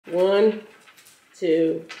1,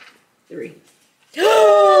 2, 3.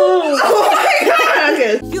 Oh my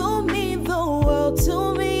god! You mean the world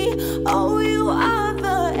to me. Oh, you are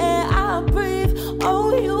the air I breathe.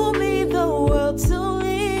 Oh, you mean the world to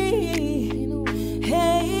me.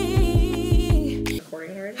 Hey.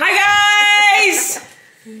 Recording already? Hi guys!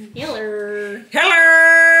 Hello.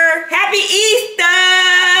 Hello! Happy Easter!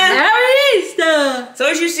 Happy Easter!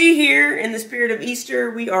 So as you see here, in the spirit of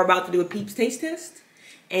Easter, we are about to do a Peeps taste test.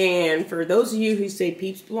 And for those of you who say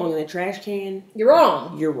Peeps belong in the trash can, You're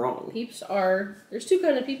wrong. you're wrong. Peeps are... There's two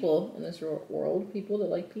kinds of people in this world. People that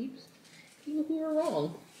like Peeps. People who are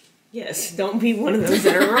wrong. Yes, don't be one of those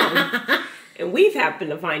that are wrong. And we've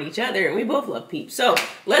happened to find each other, and we both love Peeps. So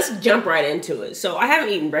let's jump right into it. So I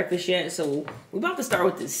haven't eaten breakfast yet, so we're about to start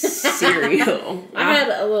with this cereal. I had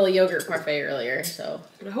a little yogurt parfait earlier, so...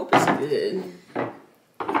 I hope it's good.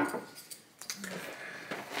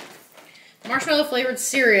 Marshmallow flavored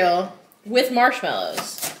cereal with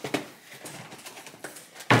marshmallows.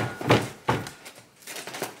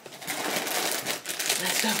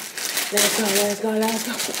 Let's go. Let's go, let's go, let's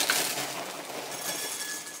go.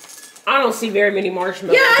 I don't see very many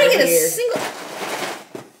marshmallows. Yeah, I didn't get a here. single...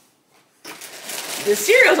 The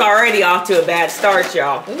cereal's already off to a bad start,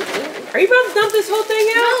 y'all. Ooh, ooh. Are you about to dump this whole thing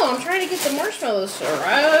out? No, I'm trying to get the marshmallows to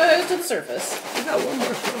rise to the surface. I got one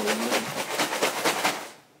marshmallow.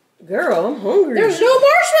 Girl, I'm hungry. There's no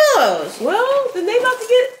marshmallows! Well, then they about to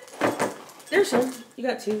get... There's some. You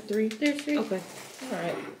got 2, 3. There's 3. Okay.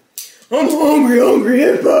 Alright. I'm hungry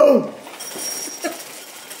hippo.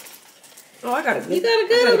 Oh, I got a good... You got a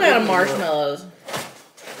good amount of marshmallows.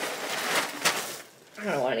 I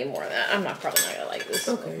don't want any more of that. I'm probably not gonna like this.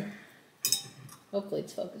 Okay. Hopefully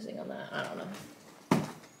it's focusing on that. I don't know.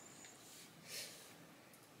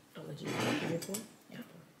 I'll let you do it. Yeah.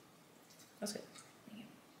 That's good.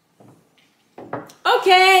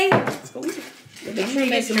 Okay. Let's go eat it. I'm Make sure gonna you make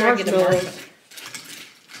get some sure I get a marshmallows.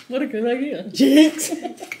 What a good idea. Jinx.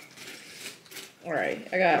 Alright,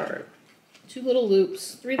 I got 2 little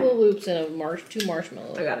loops, 3 little loops and 2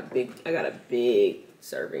 marshmallows. I got a big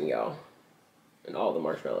serving, y'all. And all the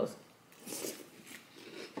marshmallows.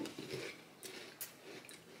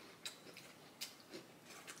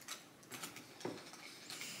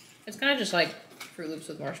 It's kind of just like Fruit Loops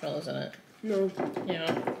with marshmallows in it. No.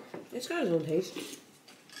 Yeah. It's got its own taste.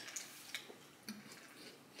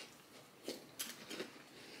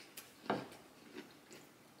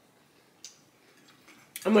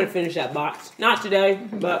 I'm gonna finish that box. Not today,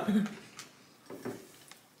 but...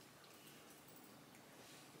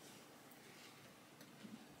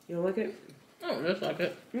 You don't like it? Oh, just like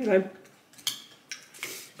it. Okay.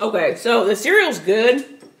 Okay, so the cereal's good,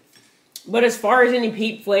 but as far as any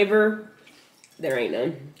Peep flavor, there ain't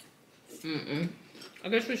none. I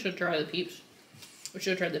guess we should try the Peeps. We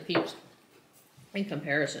should have tried the Peeps in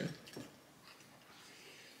comparison.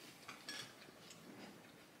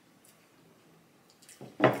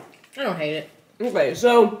 I don't hate it. Okay,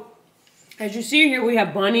 so as you see here, we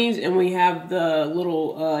have bunnies and we have the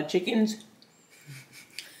little chickens.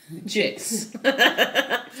 Chicks.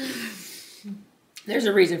 There's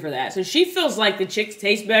a reason for that. So she feels like the chicks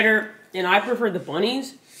taste better, and I prefer the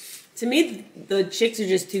bunnies. To me, the chicks are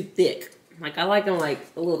just too thick. Like, I like them like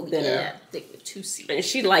a little thinner. Yeah, thick with 2 C's. And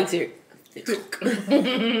she likes it thick.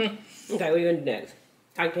 Okay, what are you going to do next?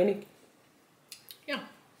 Cotton candy? Yeah.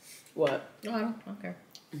 What? No, I don't care.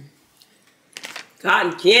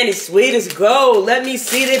 Cotton candy, sweet as gold. Let me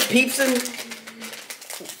see the Peeps and...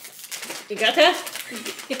 You got that?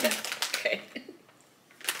 Okay.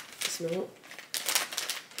 Smell it.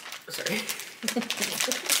 Sorry.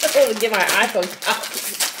 Oh, get my iPhone out.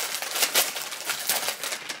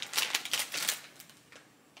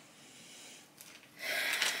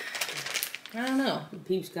 I don't know.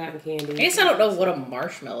 Peeps cotton candy. I guess I don't know what a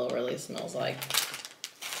marshmallow really smells like.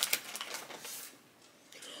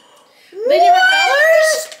 They never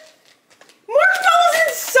What? Marshmallows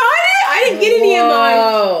inside it? I didn't get any of mine.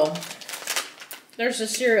 Whoa. There's a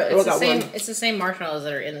cereal. It's Oh, I the got same. one. It's the same marshmallows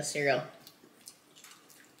that are in the cereal.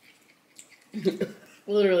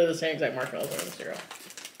 Literally the same exact marshmallows that are in the cereal.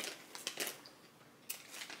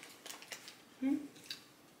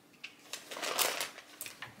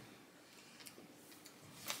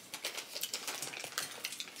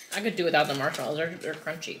 I could do without the marshmallows. They're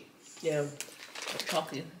crunchy. Yeah. They're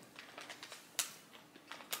chalky.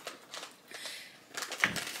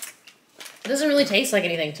 It doesn't really taste like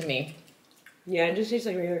anything to me. Yeah, it just tastes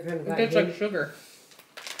like regular kind of It cotton tastes candy. like sugar.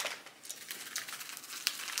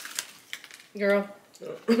 Girl.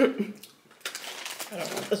 I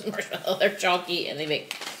don't want this marshmallow. They're chalky and they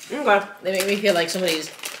make Okay. me feel like somebody's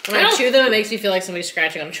When I chew them, it makes me feel like somebody's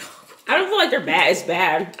scratching on a chalk. I don't feel like they're bad. It's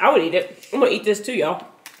bad. I would eat it. I'm gonna eat this too, y'all.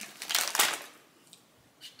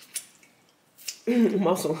 I'm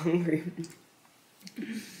also hungry.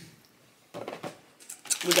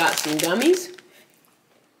 We got some gummies.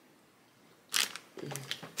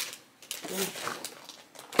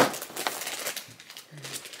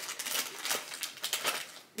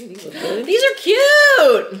 These look good. These are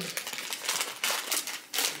cute.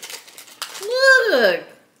 Look.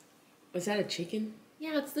 Was that a chicken?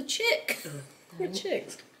 Yeah, it's the chick. They're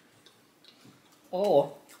chicks.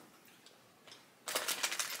 Oh.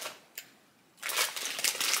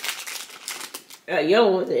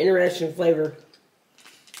 Yellow with an interesting flavor.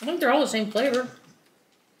 I think they're all the same flavor.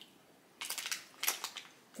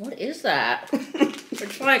 What is that?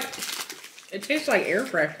 It's like, it tastes like air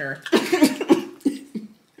freshener.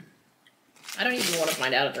 I don't even want to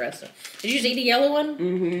find out if the rest of them. Did you just eat the yellow one?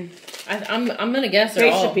 Mm-hmm. I'm gonna guess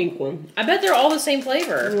they're all. Taste the pink one. I bet they're all the same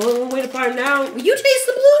flavor. Well, way to find out. You taste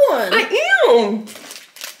the blue one. I am.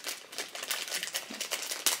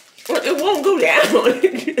 Well, it won't go down.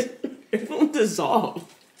 It won't dissolve.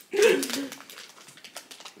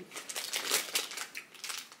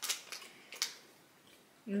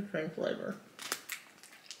 Your same flavor.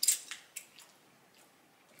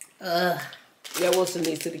 Yeah, we'll send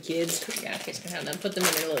these to the kids. Yeah, kids can have them. Put them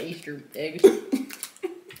in their little Easter eggs.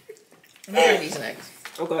 I'm gonna try these next.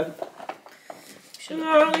 Okay.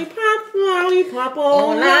 Lollipop, lollipop,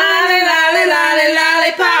 oh lolly, lolly,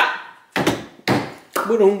 lollipop.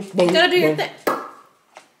 Boom, boom, You gotta do your boom. thing.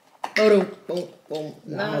 Boom, boom, boom.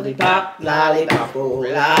 Lollipop, lollipop, oh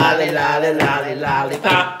lolly, lolly, lolly,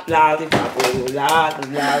 lollipop, lollipop, oh lolly,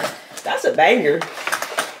 lolly. That's a banger.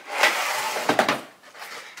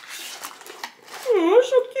 Oh,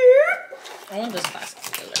 so cute. I want this plastic.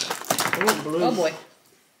 I want blue. Oh boy.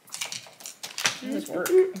 How does this work?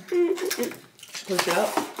 Push it up.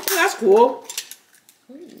 Oh, that's cool.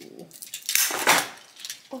 Ooh.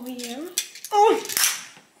 Oh yeah. Oh.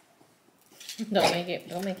 Don't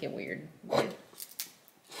make it weird.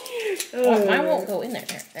 Oh, mine won't go in there.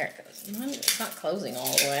 There it goes. Mine, it's not closing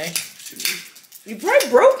all the way. You probably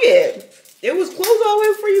broke it. It was closed all the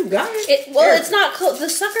way before you got it. Well, it's not close. The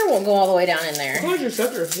sucker won't go all the way down in there. Where's your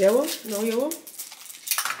sucker? Yellow? No yellow?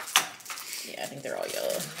 Yeah, I think they're all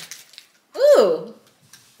yellow. Ooh!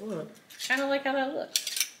 What? Kind of like how that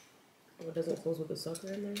looks. Oh, it doesn't close with the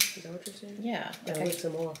sucker in there? Is that what you're saying? Yeah. That Okay. lifts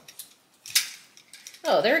them off.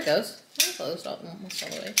 Oh, there it goes. It's closed almost all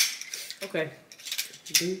the way. Okay.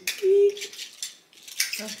 This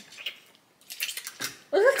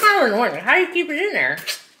is kind of annoying. How do you keep it in there?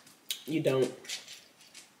 You don't.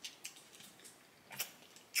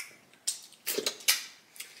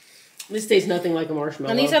 This tastes nothing like a marshmallow.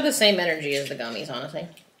 And these have the same energy as the gummies, honestly.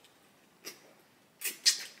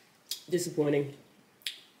 Disappointing.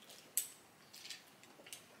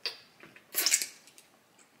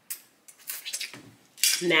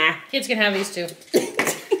 Nah. Kids can have these too.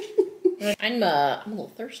 I'm a little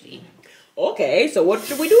thirsty. Okay, so what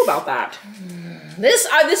should we do about that? This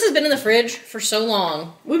has been in the fridge for so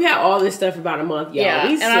long. We've had all this stuff for about a month, y'all. Yeah,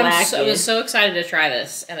 We and I slacking. was so excited to try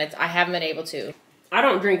this, and I haven't been able to. I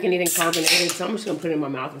don't drink anything carbonated, so I'm just gonna put it in my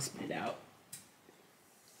mouth and spit it out.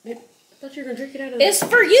 I thought you were gonna drink it out of the... It's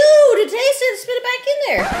for you to taste it and spit it back in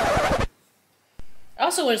there. I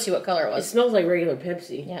also want to see what color it It was. smells like regular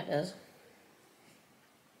Pepsi. Yeah, it does.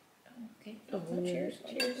 Okay. Oh, cheers.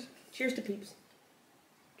 Cheers. Cheers to Peeps.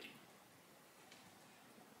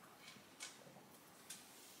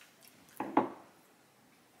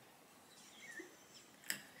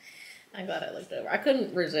 I'm glad I looked over. I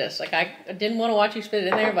couldn't resist. Like, I didn't want to watch you spit it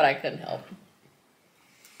in there, but I couldn't help.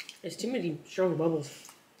 There's too many strong bubbles.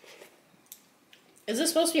 Is this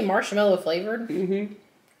supposed to be marshmallow flavored? Mm-hmm.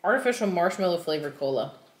 Artificial marshmallow flavored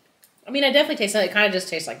cola. I mean, I definitely taste that. It kind of just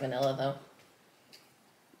tastes like vanilla, though.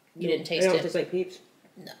 You didn't taste It it? tastes like Peeps.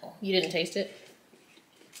 No. You didn't taste it?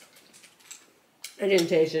 I didn't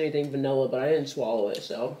taste anything vanilla, but I didn't swallow it,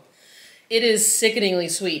 so... It is sickeningly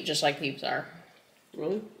sweet, just like Peeps are.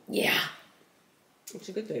 Really? Yeah. It's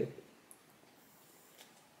a good thing.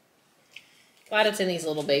 Glad it's in these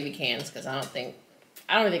little baby cans, because I don't think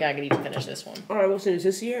I could even finish this one. Alright, we'll send it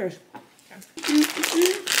to Sierra's.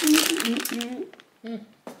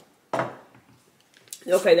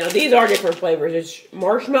 Okay, now these are different flavors. It's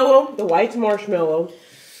marshmallow, the white's marshmallow,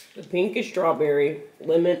 the pink is strawberry,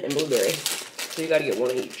 lemon, and blueberry. So you gotta get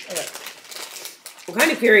one each. Okay. I'm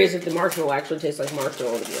kind of curious if the marshmallow actually tastes like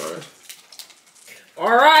marshmallow, to be honest.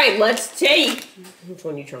 Alright, let's take... Which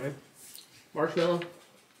one you trying? Marshmallow?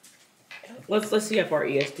 Let's see if our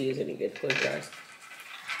ESP is any good. Close your eyes.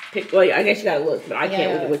 Pick. Well, I guess you gotta look, but I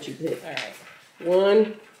can't look at what you pick. All right.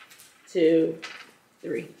 1, 2,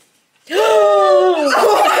 3. Oh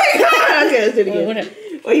my god! Okay, let's do it again.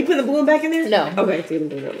 Oh, you put the balloon back in there? No. Okay, let's do the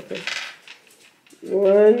balloon out. Okay.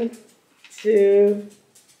 1, 2,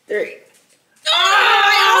 3.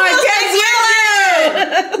 Oh,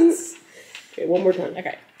 yes! Okay, one more time.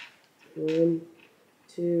 Okay. 1,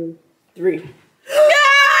 2, 3.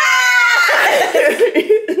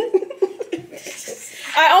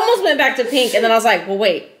 I almost went back to pink, and then I was like, well,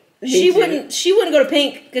 wait. She wouldn't go to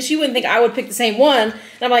pink because she wouldn't think I would pick the same one.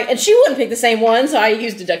 And I'm like, and she wouldn't pick the same one, so I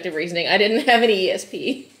used deductive reasoning. I didn't have any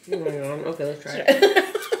ESP. Oh my god. Okay, let's try it.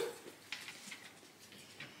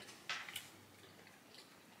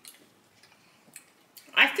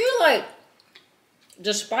 I feel like,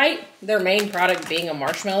 despite their main product being a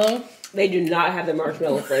marshmallow, They do not have the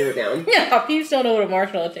marshmallow flavor down. yeah, Peeps don't know what a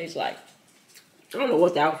marshmallow tastes like. I don't know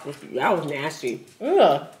what that was supposed to be. That was nasty.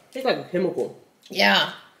 Ugh. Tastes like a chemical.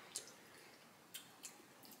 Yeah.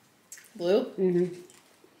 Blue? Mm-hmm.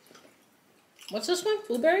 What's this one?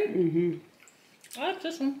 Blueberry? Mm-hmm. I like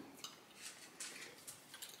this one.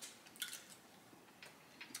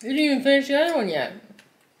 You didn't even finish the other one yet.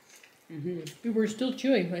 Mm-hmm. You were still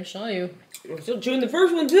chewing. I saw you. I'm still chewing the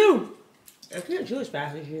first one too. I can't chew as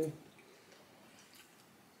fast as you.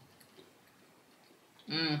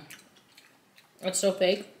 That's so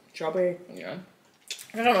fake. Strawberry. Yeah.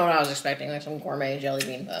 I don't know what I was expecting, like some gourmet jelly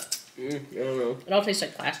bean, but I don't know. it all tastes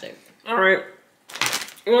like plastic. All right.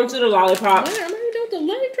 On to the lollipop. Wait, I'm not even done with the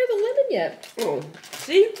lemon. Try the lemon yet. Oh,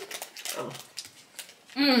 see? Oh.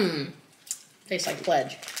 Tastes like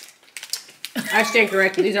Pledge. I stand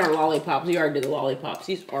corrected. These aren't lollipops. We already did the lollipops.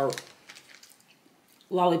 These are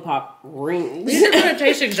lollipop rings. These are gonna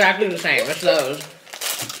taste exactly the same as those.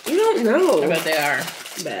 You don't know. I bet they are.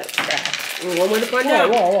 Bet. Trash. Well, one way to find out.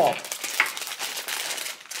 Whoa.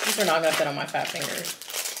 These are not gonna fit on my fat fingers.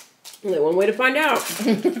 Only one way to find out.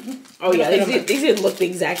 Oh yeah, these didn't look the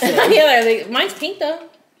exact same. Yeah, mine's pink though.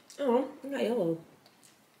 Oh, I got yellow.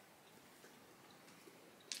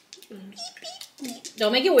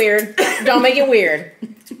 Don't make it weird. Don't make it weird.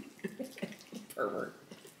 Pervert.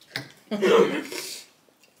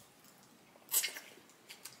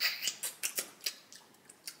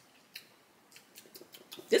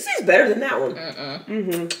 This is better than that one.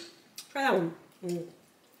 Mm-hmm. Try that one.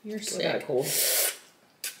 You're That's sick. cool.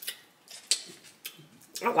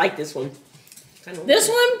 I like this one. This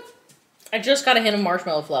one, I just got a hint of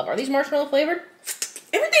marshmallow flavor. Are these marshmallow flavored?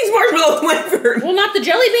 Everything's marshmallow flavored. Well, not the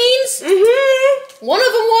jelly beans. Mm-hmm. One of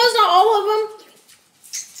them was, not all of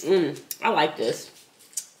them. I like this.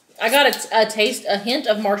 I got a hint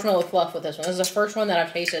of marshmallow fluff with this one. This is the first one that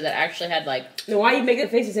I've tasted that actually had like. Now, why you make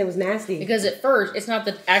that face and say it was nasty? Because at first, it's not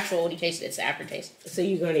the actual when you taste it; it's the aftertaste. So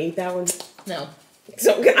you're gonna eat that one? No.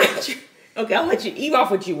 So can I? Okay, I'll let you eat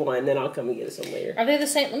off what you want, and then I'll come and get some later. Are they the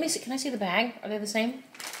same? Let me see. Can I see the bag? Are they the same?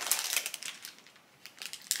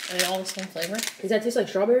 Are they all the same flavor? Does that taste like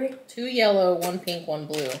strawberry? 2 yellow, 1 pink, 1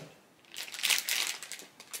 blue.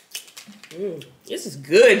 This is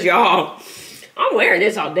good, y'all. I'm wearing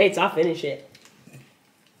this all day till I finish it.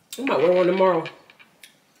 I might wear one tomorrow.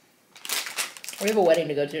 We have a wedding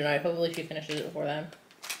to go to tonight. Hopefully she finishes it before then.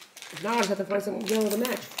 Now I just have to find something yellow to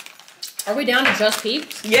match. Are we down to just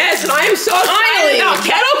Peeps? Yes, and I am so excited Finally! about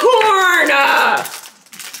kettle corn!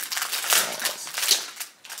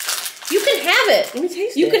 You can have it. Let me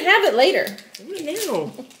taste You it. can have it later. Right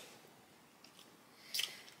now.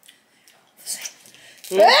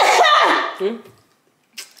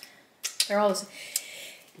 They're all the same.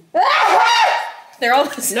 They're all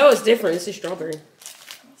the same. No, it's different. This is strawberry.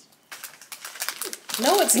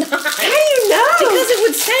 No, it's not. How do you know? Because it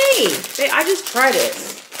would say. Hey, I just tried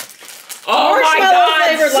it. Oh my Marshmallow god!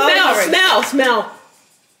 flavored lollipop. Smell!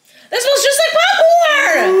 That smells just like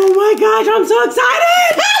popcorn. Oh my gosh, I'm so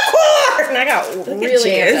excited! Popcorn. I got Look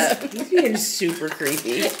really at upset. Chance. He's being super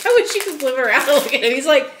creepy. I wish you could flip around and look at him. He's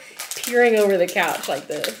like peering over the couch like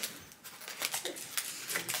this.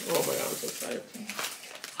 Oh my god, I'm so excited.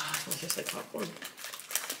 Ah, it smells just like popcorn.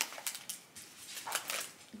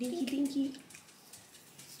 Dinky dinky.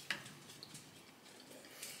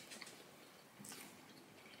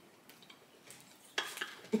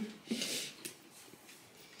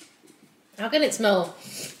 How can it smell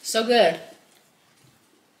so good?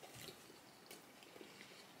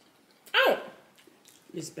 Oh.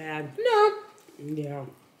 It's bad. No. Yeah.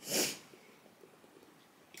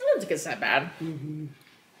 I don't think it's that bad.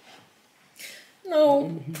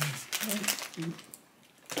 No.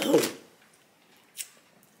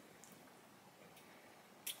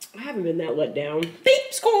 I haven't been that let down.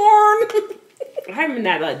 Peeps corn. I haven't been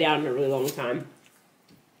that let down in a really long time.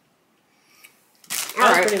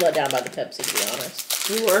 right. pretty let down by the Pepsi, to be honest.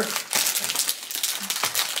 You were.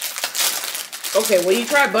 Okay, well you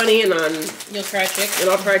try bunny and You'll try chicken? and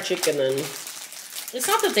I'll try chicken then. It's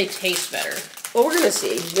not that they taste better. Well, we're gonna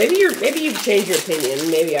see. Maybe you've changed your opinion.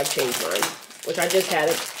 Maybe I've changed mine. Which I just had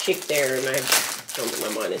a chick there and I changed my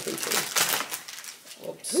mind has been changed.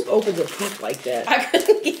 Whoops. Who opens a Peep like that? I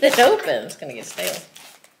couldn't get it open. It's gonna get stale.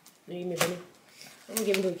 You give me honey? I'm gonna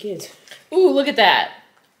give them to the kids. Ooh, look at that.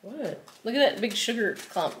 What? Look at that big sugar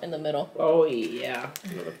clump in the middle. Oh yeah. I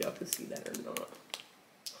don't know if y'all can see that or not.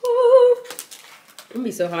 Ooh. I'm gonna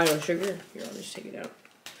be so high on sugar. Here, I'll just take it out.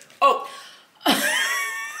 Oh!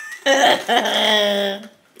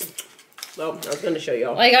 Well, I was gonna show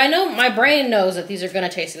y'all. Like, I know my brain knows that these are gonna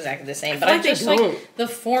taste exactly the same, but I just like the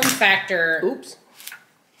form factor. Oops.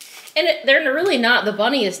 And they're really not. The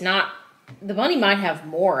bunny is not. The bunny might have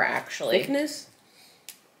more, actually. Thickness?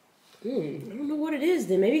 I don't know what it is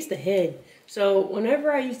then. Maybe it's the head. So, whenever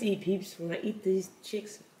I used to eat Peeps, when I eat these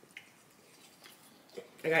chicks,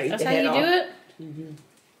 I gotta eat the head off. That's how you do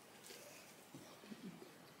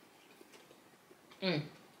it?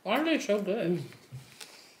 Why are they so good?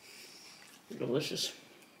 Delicious.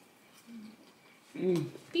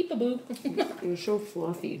 Peep-a-boo. They're so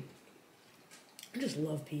fluffy. I just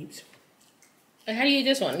love Peeps. And how do you eat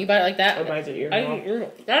this one? You bite it like that? I bite the ear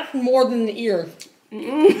off. That's more than the ear.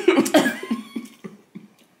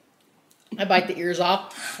 I bite the ears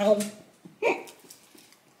off.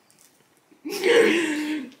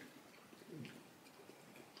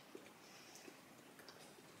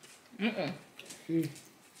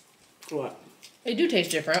 What? They do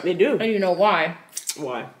taste different. They do. And you know why?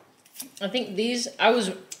 Why? I think these, I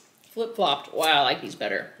was flip-flopped why I like these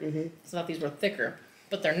better. I thought these were thicker.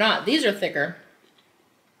 But they're not. These are thicker.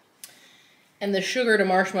 And the sugar to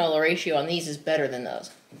marshmallow ratio on these is better than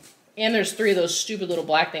those. And there's 3 of those stupid little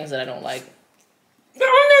black things that I don't like. They're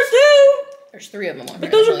on there too! There's 3 of them on But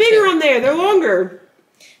here. those are bigger on there. They're longer.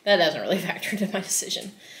 That doesn't really factor into my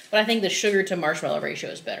decision. But I think the sugar to marshmallow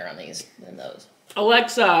ratio is better on these than those.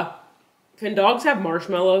 Alexa, can dogs have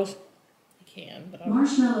marshmallows? You can, but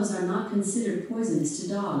Marshmallows are not considered poisonous to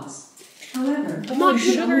dogs. However, How much you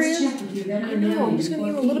should sugar always is? check with your I know, veterinarian I'm just gonna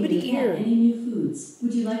before give him a little feeding bitty your ear. pet any new foods.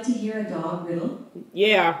 Would you like to hear a dog riddle?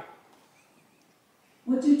 Yeah.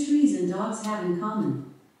 What do trees and dogs have in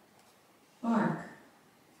common? Bark.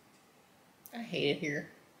 I hate it here.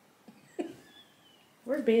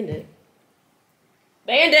 Where's Bandit?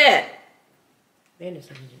 Bandit! Bandit's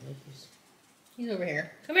not gonna like this. He's over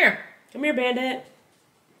here. Come here. Come here, Bandit.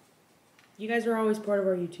 You guys are always part of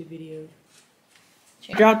our YouTube videos.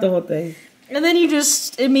 Drop the whole thing. And then you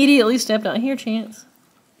just immediately stepped out. Here, Chance.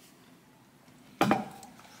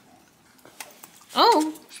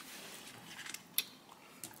 Oh.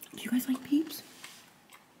 Do you guys like Peeps?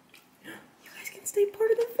 You guys can stay part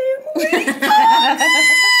of the family.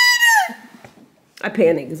 I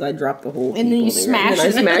panicked because I dropped the whole And then you thing, smashed and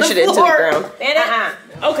it then I smashed into it the into the floor.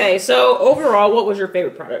 ground. Okay, so overall, what was your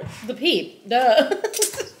favorite product? The Peep. Duh.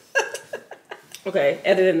 Okay,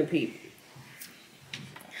 edit in the Peep.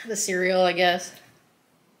 The cereal, I guess.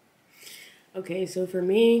 Okay, so for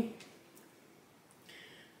me,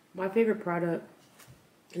 my favorite product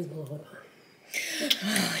is the lollipop.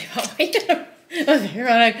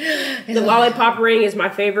 The lollipop ring is my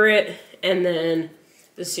favorite, and then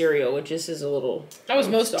the cereal, which just is a little. I was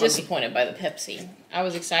most soggy. disappointed by the Pepsi. I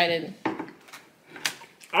was excited.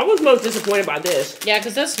 I was most disappointed by this. Yeah,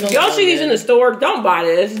 because that's If y'all see these in the store, don't buy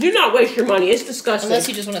this. Do not waste your money. It's disgusting. Unless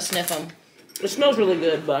you just want to sniff them. It smells really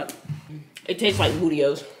good, but it tastes like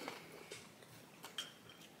Bootios.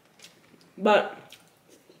 But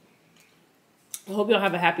I hope y'all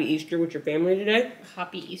have a happy Easter with your family today.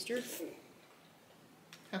 Happy Easter.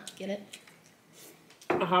 Huh, get it?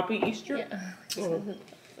 A happy Easter? Yeah. Oh.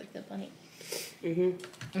 Like the bunny.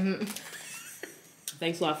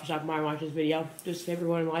 Thanks a lot for stopping by and watching this video. Just give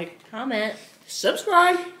everyone a like, Comment.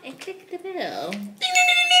 subscribe. And click the bell. Ding, ding, ding,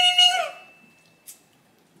 ding, ding, ding.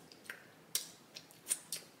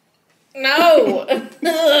 No!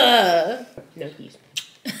 No keys.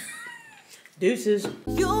 Deuces.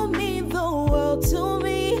 You mean the world to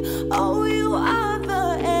me. Oh, you are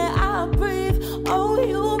the air I breathe. Oh,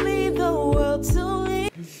 you mean the world to me.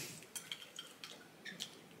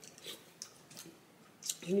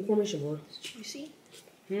 Can you pour me some more? Juicy?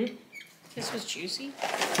 This was juicy?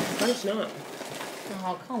 No, it's not.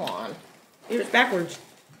 Oh, come on. It's backwards.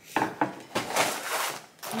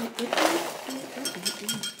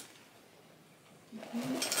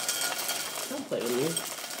 Don't play with me.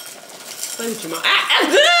 Play with your mom. Ah,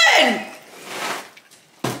 that's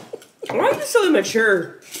good! Why are you so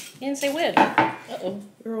immature? You didn't say when. Uh-oh.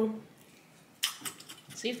 Girl.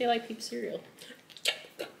 See if they like Peep cereal.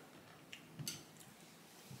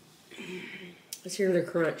 Let's hear their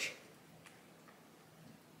crunch.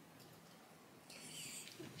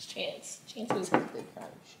 Chance. Chance always has a good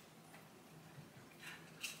crunch.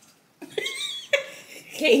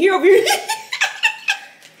 Can't hear over here.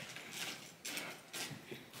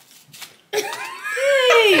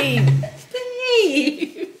 Hey!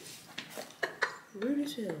 Hey! Rude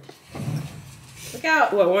as hell. Look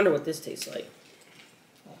out! Oh, I wonder what this tastes like.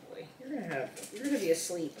 Oh boy, you're gonna be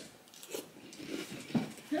asleep.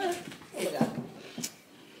 Oh my god.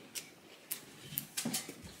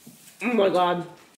 Oh my god.